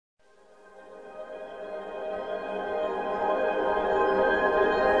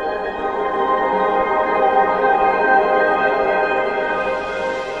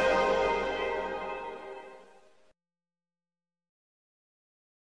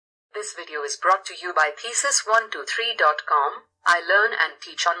This video is brought to you by thesis123.com. I learn and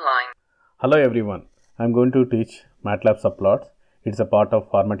teach online. Hello everyone, I am going to teach MATLAB Subplots. It's a part of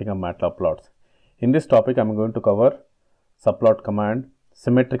formatting of MATLAB plots. In this topic, I am going to cover subplot command,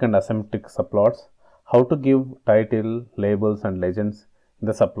 symmetric and asymmetric subplots, how to give title, labels and legends in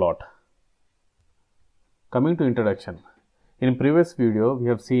the subplot. Coming to introduction. In previous video, we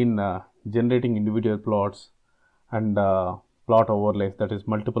have seen generating individual plots and plot overlays, that is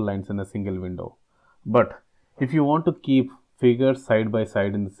multiple lines in a single window. But if you want to keep figures side by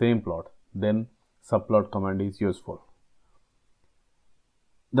side in the same plot, then subplot command is useful.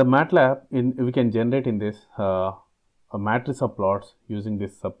 The MATLAB, we can generate in this a matrix of plots using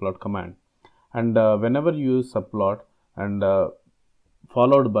this subplot command. And whenever you use subplot and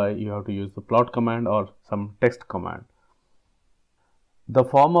followed by, you have to use the plot command or some text command. The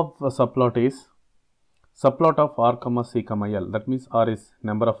form of a subplot is subplot of r comma c comma l. That means r is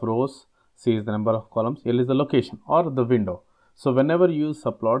number of rows, c is the number of columns, l is the location or the window. So whenever you use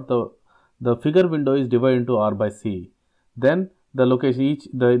subplot, the figure window is divided into r by c. Then the location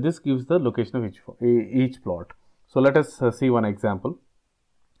this gives the location of each plot. So let us see one example.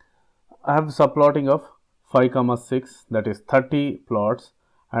 I have subplotting of 5 comma 6, that is 30 plots,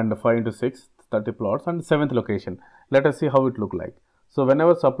 and 5 into 6 30 plots, and 7th location. Let us see how it look like. So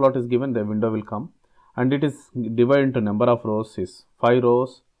whenever subplot is given, the window will come, and it is divided into number of rows is 5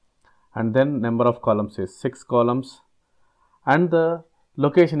 rows, and then number of columns is 6 columns, and the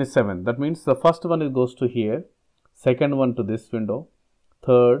location is 7. That means the first one goes to here, second one to this window,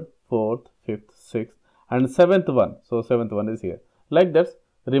 third, fourth, fifth, sixth, and 7th one. So 7th one is here. Like that,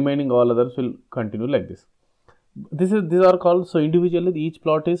 remaining all others will continue like this. These are called, so individually each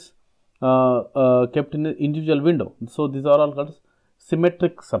plot is kept in an individual window. So these are all called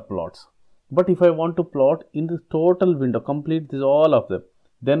symmetric subplots. But if I want to plot in the total window, complete this all of them,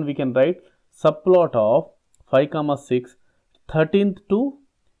 then we can write subplot of 5 comma 6 13th to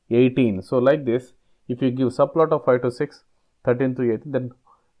 18. So like this, if you give subplot of 5 to 6 13 to 18, then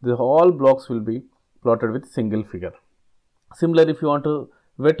the all blocks will be plotted with single figure. Similarly, if you want to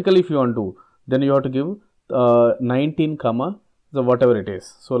vertically, if you want to, then you have to give 19 comma the whatever it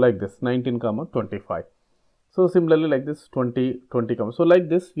is. So like this, 19 comma 25. So similarly like this, 20 comma. So like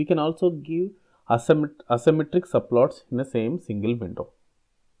this, we can also give asymmetric subplots in the same single window.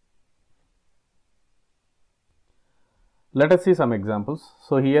 Let us see some examples.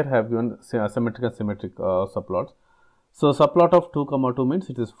 So here I have given asymmetric and symmetric subplots. So subplot of 2 comma 2 means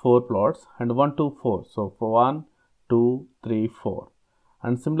it is 4 plots, and 1 to 4. So for 1, 2, 3, 4.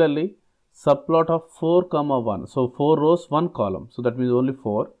 And similarly, subplot of 4 comma 1. So 4 rows, 1 column. So that means only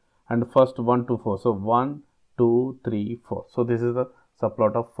 4. And first 1 to 4. So 1, 2, 3, 4. So this is the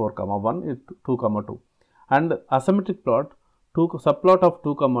subplot of 4 comma 1 is 2 comma 2. And asymmetric plot, subplot of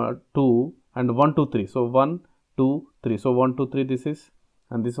 2 comma 2 and 1 to 3. So 1, 2, 3. So 1, 2, 3 this is,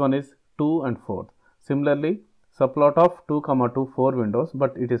 and this one is 2 and 4. Similarly, subplot of 2 comma 2, 4 windows,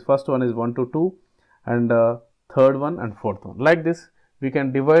 but it is first one is 1 to 2 and third one and fourth one. Like this, we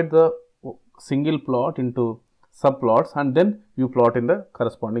can divide the single plot into subplots and then you plot in the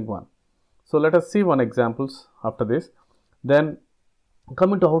corresponding one. So let us see one examples after this. Then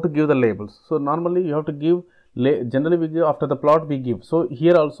coming to how to give the labels. So normally you have to give, generally we give after the plot we give. So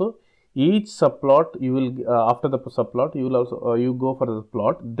here also each subplot you will after the subplot you will also you go for the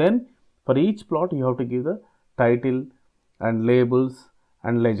plot. Then for each plot you have to give the title and labels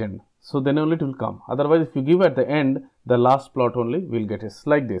and legend. So then only it will come. Otherwise, if you give at the end, the last plot only will get is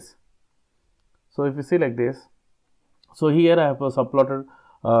like this. So if you see like this, so here I have subplotted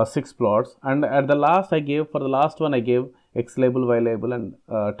 6 plots, and at the last I gave, for the last one I gave X label, Y label and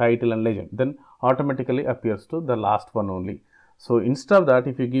title and legend. Then automatically appears to the last one only. So instead of that,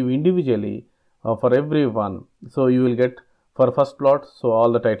 if you give individually for every one, so you will get for first plot, so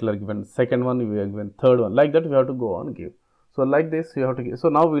all the title are given, second one we are given, third one, like that we have to go on give. So like this you have to give. So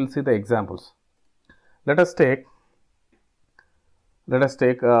now we will see the examples. Let us take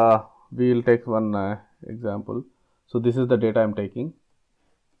we will take one example. So this is the data I am taking.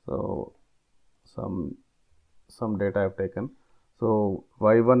 So some data I have taken. So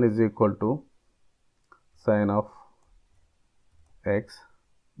y1 is equal to sine of x,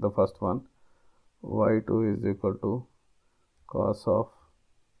 the first one. Y2 is equal to cos of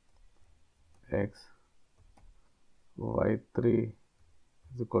x. Y3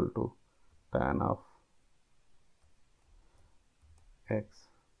 is equal to tan of x,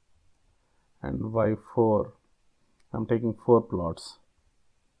 and y4 I am taking 4 plots.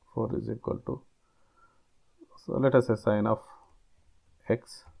 4 is equal to, so let us say sine of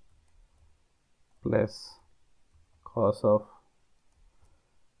x plus cos of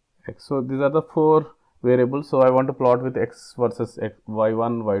x. So these are the 4 variables. So I want to plot with x versus x,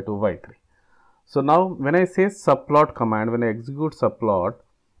 y1, y2, y3. So now when I say subplot command, when I execute subplot,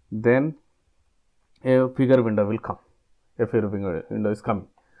 then a figure window will come. A figure window is coming.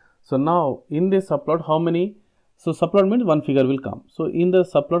 So now in this subplot, how many? So subplot means one figure will come. So in the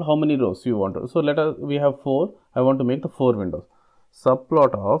subplot, how many rows you want to? So let us, we have 4. I want to make the 4 windows.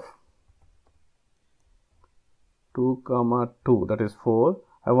 Subplot of 2 comma 2, that is 4.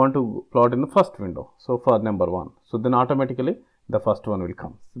 I want to plot in the first window. So for number 1. So then automatically the first one will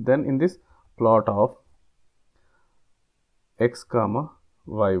come. Then in this plot of x comma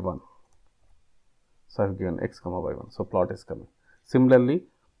y1. So I have given x comma y1. So plot is coming. Similarly,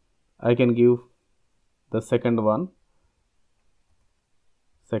 I can give the second one.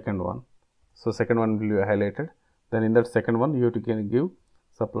 So second one will be highlighted. Then in that second one, you can give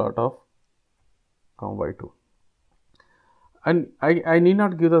subplot of comma y2. And I need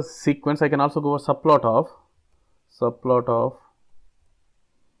not give the sequence. I can also go for subplot of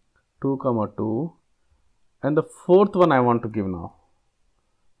 2 comma 2, and the fourth one I want to give now.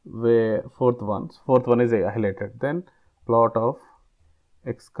 Where fourth one is highlighted. Then plot of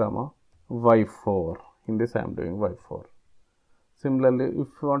x comma y4. In this I am doing y4. Similarly, if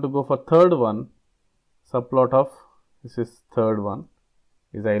you want to go for third one, subplot of this is third one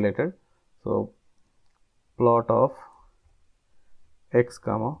is highlighted. So plot of x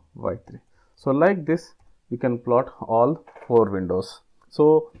comma y3. So like this you can plot all 4 windows.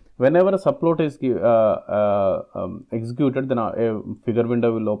 So whenever a subplot is executed, then a figure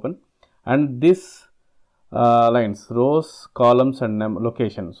window will open, and this lines, rows, columns and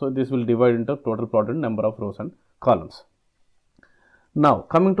location. So this will divide into total plotted number of rows and columns. Now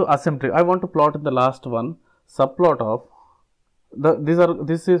coming to asymmetric, I want to plot in the last one subplot of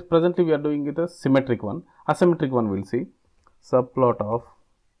this is presently we are doing it a symmetric one. Asymmetric one we'll see. Subplot of,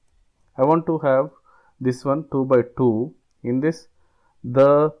 I want to have this one 2 by 2. In this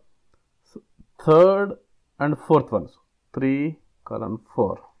the third and fourth ones 3 colon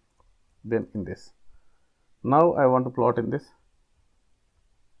 4. Then in this, now I want to plot in this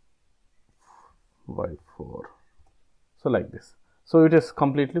y4. So like this. So it is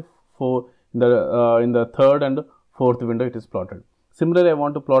completely for in the third and fourth window it is plotted. Similarly, I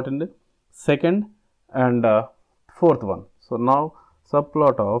want to plot in the second and fourth one. So now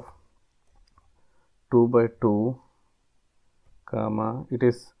subplot of 2 by 2 comma, it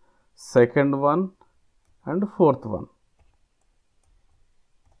is second one and fourth one.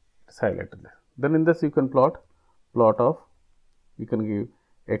 It's highlighted there. Then in this you can plot of, you can give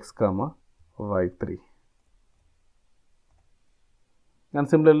x comma y3. And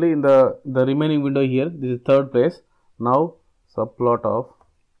similarly in the remaining window here, this is third place. Now subplot of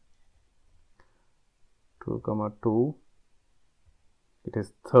 2 comma 2, it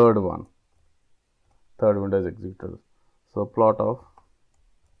is third one. Third window is executed. So plot of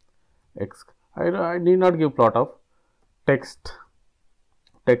x. I need not give plot of text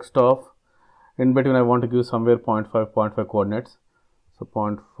of, in between I want to give somewhere 0.5 coordinates. So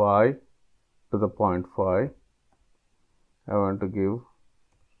 0.5 to the 0.5 I want to give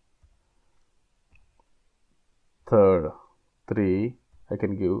third 3. I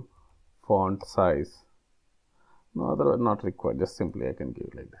can give font size. No, other not required, just simply I can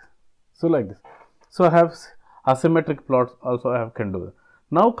give like this. So like this. So I have asymmetric plots also I have can do.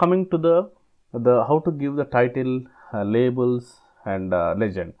 Now coming to the how to give the title, labels and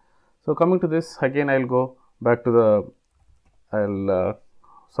legend. So coming to this, again I will go back to the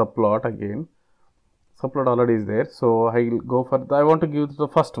subplot again. Subplot already is there. So I will go for I want to give the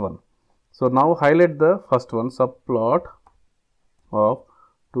first one. So now highlight the first one, subplot of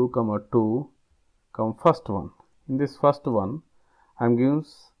 2 comma 2 come first one. In this first one I am giving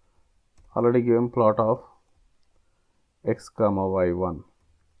already given plot of x comma y1.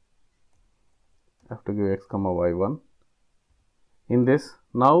 I have to give x comma y1. In this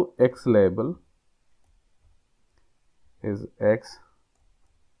now x label is x,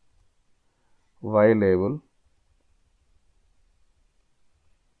 y label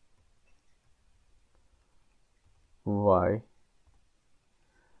y,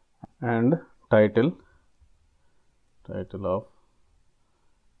 and title of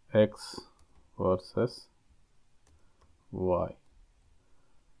x versus y.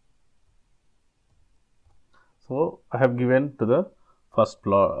 So I have given to the first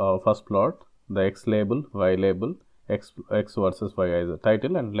plot the x label, y label, x versus y as a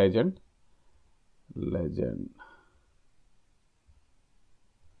title, and legend.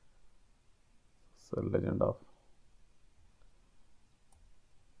 So legend of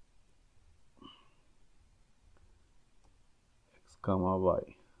x comma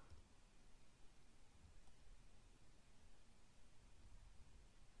y.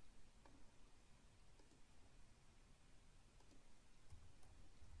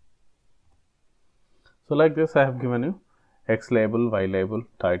 So like this I have given you X label, Y label,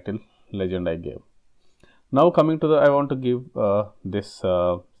 title, legend I gave. Now coming to the, I want to give this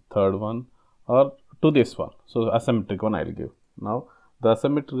third one or to this one. So asymmetric one I will give. Now the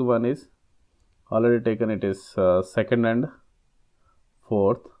asymmetric one is already taken, it is second and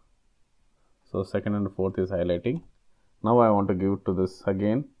fourth. So second and fourth is highlighting. Now I want to give to this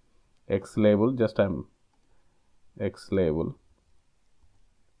again X label, just I am X label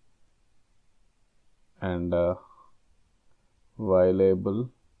and Y label,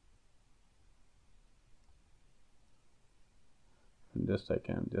 and just I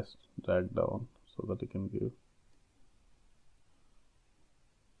can just drag down so that you can give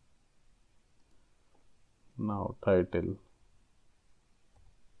now title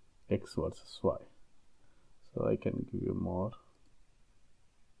X versus Y. So I can give you more.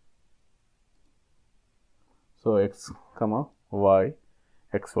 So X comma Y,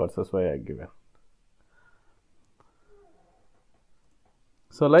 X versus Y I given.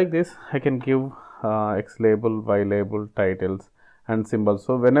 So like this I can give X label, Y label, titles and symbols.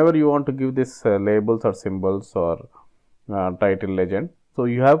 So whenever you want to give this labels or symbols or title, legend, so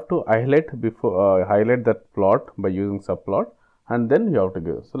you have to highlight before highlight that plot by using subplot, and then you have to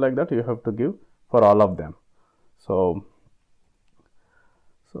give. So like that you have to give for all of them. So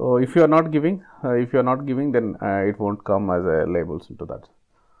if you are not giving, then it won't come as a labels into that.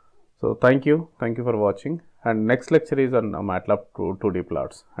 So thank you for watching, and next lecture is on MATLAB 2D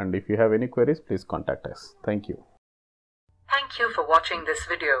plots, and if you have any queries please contact us. Thank you. Thank you for watching this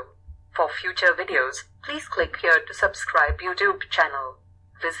video. For future videos, please click here to subscribe YouTube channel.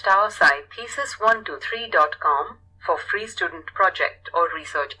 Visit our site thesis123.com for free student project or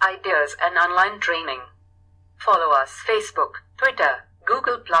research ideas and online training. Follow us Facebook, Twitter,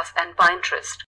 Google+ and Pinterest.